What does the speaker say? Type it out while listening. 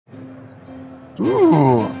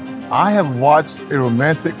Ooh, I have watched a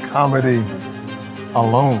romantic comedy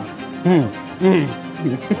alone.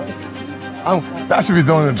 I should be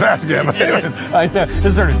throwing in the trash again. I know. This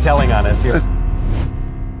is sort of telling on us here.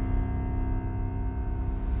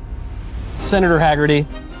 Senator Hagerty,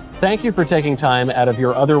 thank you for taking time out of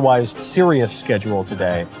your otherwise serious schedule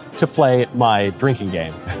today to play my drinking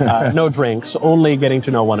game. No drinks, only getting to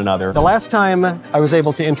know one another. The last time I was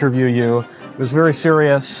able to interview you, it was very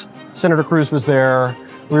serious. Senator Cruz was there.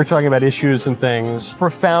 We were talking about issues and things,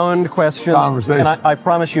 profound questions. Conversation. And I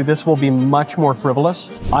promise you this will be much more frivolous.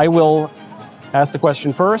 I will ask the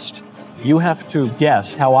question first. You have to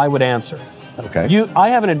guess how I would answer. Okay. I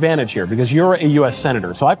have an advantage here because you're a U.S.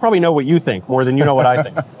 Senator, so I probably know what you think more than you know what I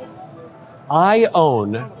think. I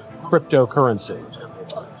own cryptocurrency.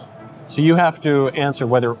 So you have to answer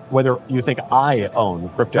whether you think I own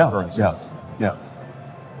cryptocurrency. Yeah.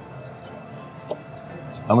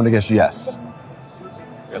 I'm going to guess yes.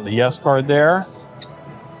 Got the yes card there.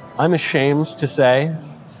 I'm ashamed to say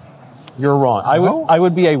you're wrong. I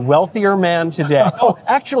would be a wealthier man today. Oh,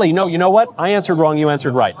 actually, no, you know what? I answered wrong, you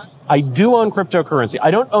answered right. I do own cryptocurrency.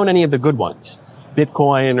 I don't own any of the good ones.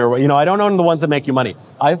 Bitcoin or, I don't own the ones that make you money.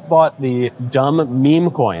 I've bought the dumb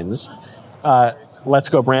meme coins. Let's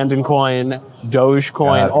Go Brandon coin, Doge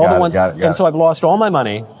coin, all the ones. And so I've lost all my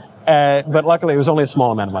money. But luckily, it was only a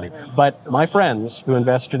small amount of money. But my friends who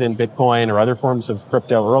invested in Bitcoin or other forms of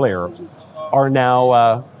crypto earlier are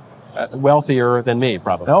now wealthier than me,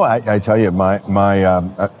 probably. No, I tell you, my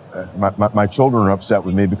children are upset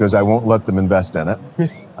with me because I won't let them invest in it.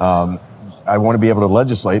 I want to be able to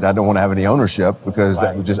legislate. I don't want to have any ownership because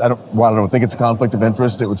that would while I don't think it's a conflict of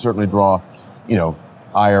interest, it would certainly draw,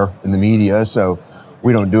 ire in the media. So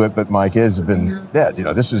we don't do it, but Mike has been dead.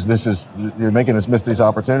 This is, you're making us miss these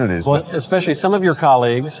opportunities. Well, especially some of your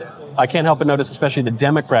colleagues, I can't help but notice, especially the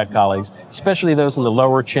Democrat colleagues, especially those in the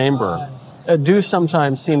lower chamber, do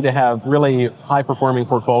sometimes seem to have really high-performing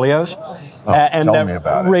portfolios. And tell me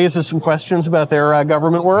about it. Raises some questions about their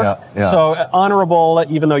government work. Yeah. So honorable,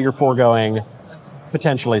 even though you're foregoing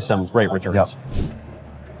potentially some great returns.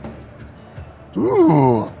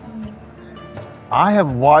 Ooh, I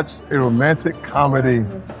have watched a romantic comedy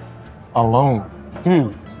alone.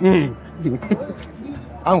 I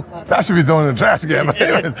should be throwing in the trash again.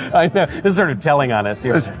 I know. This is sort of telling on us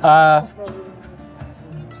here.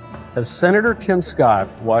 Has Senator Tim Scott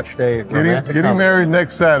watched a romantic getting married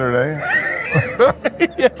next Saturday?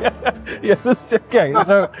 That's okay.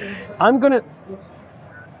 So I'm gonna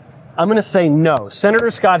say no. Senator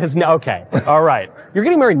Scott has no. Okay, all right. You're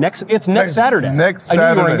getting married next Saturday. Next Saturday.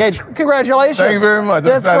 I knew you were engaged. Congratulations. Thank you very much.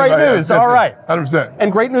 That's great news. All right. 100%.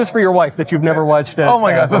 And great news for your wife that you've never watched a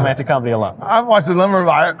romantic comedy alone. I've watched a number of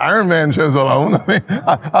Iron Man shows alone.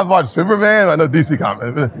 I've watched Superman. I know DC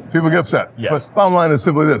comics. People get upset. Yes. But bottom line is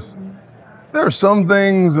simply this. There are some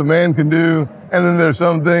things a man can do, and then there's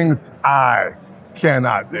some things I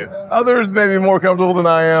cannot do. Others may be more comfortable than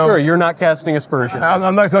I am. Sure, you're not casting aspersions.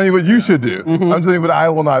 I'm not telling you what you should do. I'm telling you what I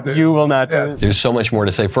will not do. You will not do. There's so much more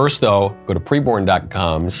to say. First, though, go to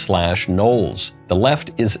preborn.com/Knowles. The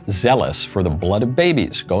left is zealous for the blood of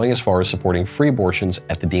babies, going as far as supporting free abortions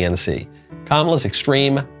at the DNC. Kamala's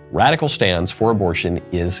extreme, radical stance for abortion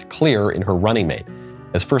is clear in her running mate.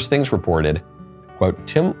 As First Things reported, quote,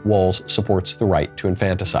 Tim Walz supports the right to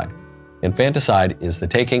infanticide. Infanticide is the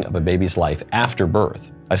taking of a baby's life after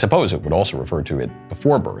birth. I suppose it would also refer to it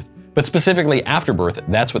before birth, but specifically after birth,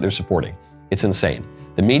 that's what they're supporting. It's insane.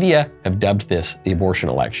 The media have dubbed this the abortion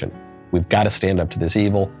election. We've got to stand up to this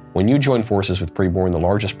evil. When you join forces with Preborn, the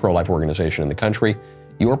largest pro-life organization in the country,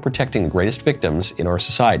 you are protecting the greatest victims in our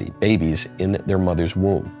society, babies in their mother's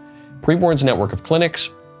womb. Preborn's network of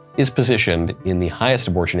clinics is positioned in the highest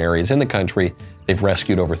abortion areas in the country. They've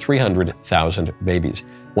rescued over 300,000 babies.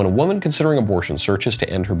 When a woman considering abortion searches to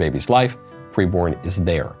end her baby's life, Preborn is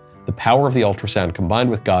there. The power of the ultrasound combined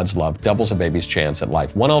with God's love doubles a baby's chance at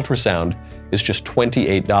life. One ultrasound is just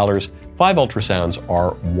 $28. 5 ultrasounds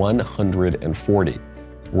are $140.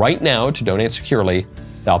 Right now, to donate securely,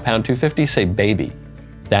 dial pound 250, say baby.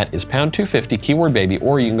 That is pound 250, keyword baby,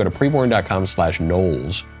 or you can go to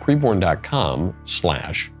preborn.com/Knowles,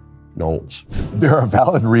 preborn.com/Knowles. There are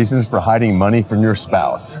valid reasons for hiding money from your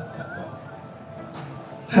spouse.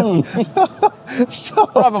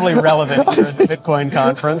 Probably relevant here at the Bitcoin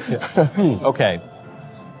conference. Okay.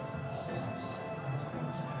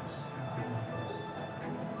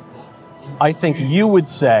 I think you would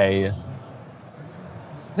say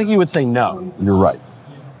no. You're right.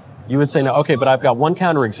 You would say no. Okay, but I've got one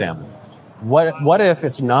counterexample. What if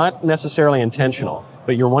it's not necessarily intentional,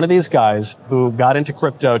 but you're one of these guys who got into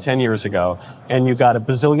crypto 10 years ago, and you got $1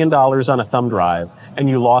 bazillion on a thumb drive, and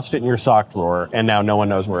you lost it in your sock drawer, and now no one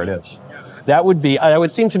knows where it is. That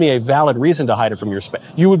would seem to me a valid reason to hide it from your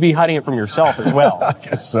You would be hiding it from yourself as well. I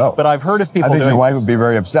guess so. But I've heard of people I think doing your wife this. would be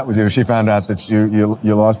very upset with you if she found out that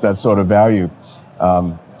you lost that sort of value.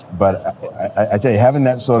 But I tell you, having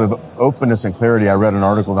that sort of openness and clarity, I read an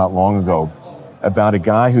article not long ago about a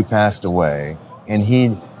guy who passed away, and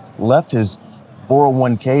he left his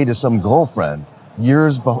 401k to some girlfriend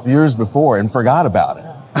years before and forgot about it.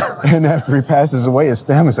 And after he passes away, his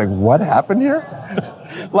family's like, what happened here?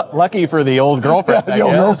 Lucky for the old girlfriend, The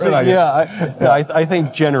old girlfriend, I guess. I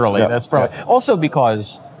think generally that's probably... Also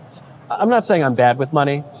because, I'm not saying I'm bad with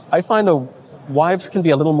money. I find the wives can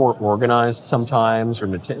be a little more organized sometimes.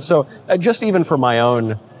 So just even for my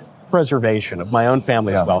own preservation of my own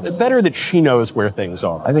family's wealth, it's better that she knows where things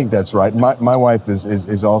are. I think that's right. My wife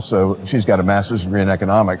is also, she's got a master's degree in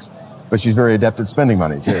economics, but she's very adept at spending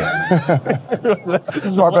money too.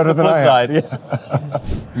 Far better than I am.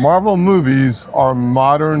 Marvel movies are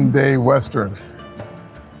modern day Westerns.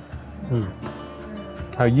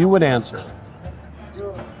 How you would answer.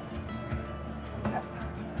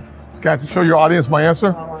 Can I show your audience my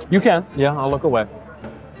answer? You can. Yeah, I'll look away.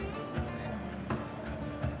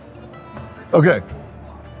 Okay.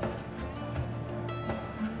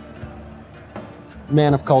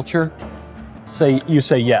 Man of culture. You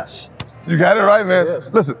say yes. You got it right, man.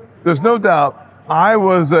 Yes. Listen, there's no doubt I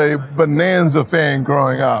was a Bonanza fan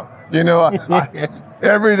growing up. You know,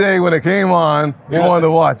 every day when it came on, you wanted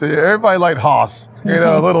to watch it. Everybody liked Hoss, you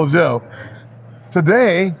know, Little Joe.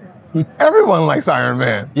 Today, everyone likes Iron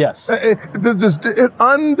Man. Yes. It's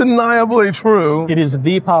undeniably true. It is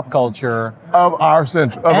the pop culture of our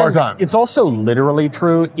time. It's also literally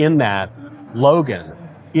true in that Logan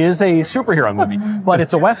is a superhero movie, but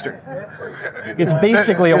it's a Western. It's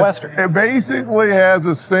basically a Western. It basically has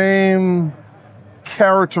the same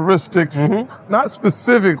characteristics, not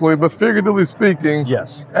specifically, but figuratively speaking,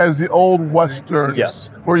 as the old Westerns. Yes.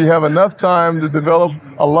 Where you have enough time to develop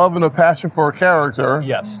a love and a passion for a character.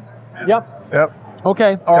 Yes. Yep. Yep.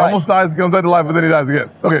 Okay. He almost dies, comes back to life, but then he dies again.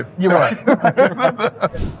 Okay. You're right.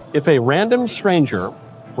 If a random stranger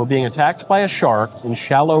were being attacked by a shark in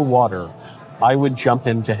shallow water, I would jump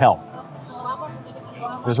in to help.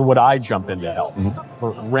 This is would I jump in to help. A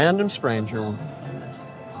random stranger.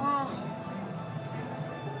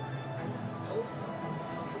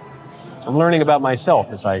 I'm learning about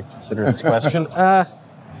myself as I consider this question.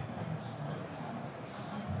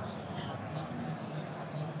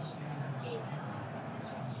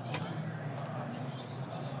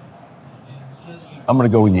 I'm going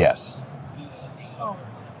to go with yes.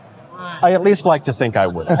 I at least like to think I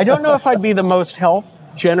would. I don't know if I'd be the most help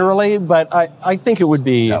generally, but I think it would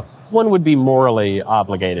be, one would be morally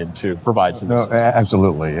obligated to provide some assistance.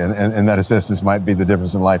 Absolutely. And that assistance might be the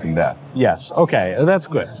difference in life and death. Yes. Okay. That's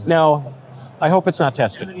good. Now, I hope it's not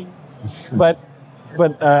tested. But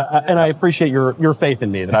and I appreciate your faith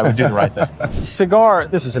in me that I would do the right thing. Cigar,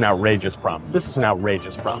 this is an outrageous prompt.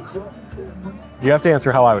 You have to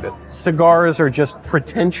answer how I would do it. Cigars are just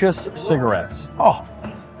pretentious cigarettes. Oh.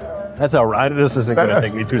 That's all right. This isn't going to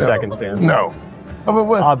take me 2 seconds to answer. No. I mean,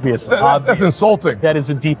 Obviously. That's insulting. That is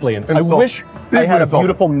deeply insulting. I wish I had a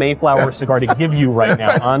beautiful Mayflower cigar to give you right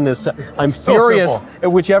now on this. I'm furious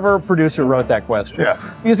at whichever producer wrote that question.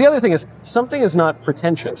 Yes. Because the other thing is, something is not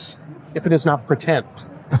pretentious if it is not pretend.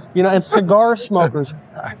 You know, and cigar smokers,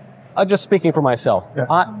 I'm just speaking for myself.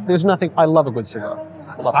 There's nothing, I love a good cigar.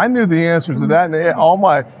 I knew the answer to that, and all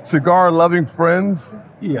my cigar-loving friends,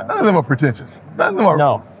 none of them are pretentious. None of them are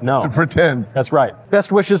no. pretend. That's right.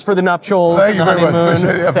 Best wishes for the nuptials and the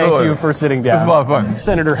honeymoon. Thank you for sitting down. This was a lot of fun.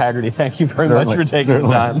 Senator Hagerty, thank you very much for taking the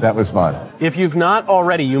time. That was fun. If you've not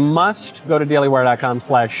already, you must go to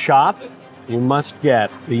dailywire.com/shop. You must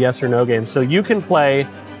get the yes or no game so you can play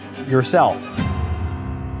yourself.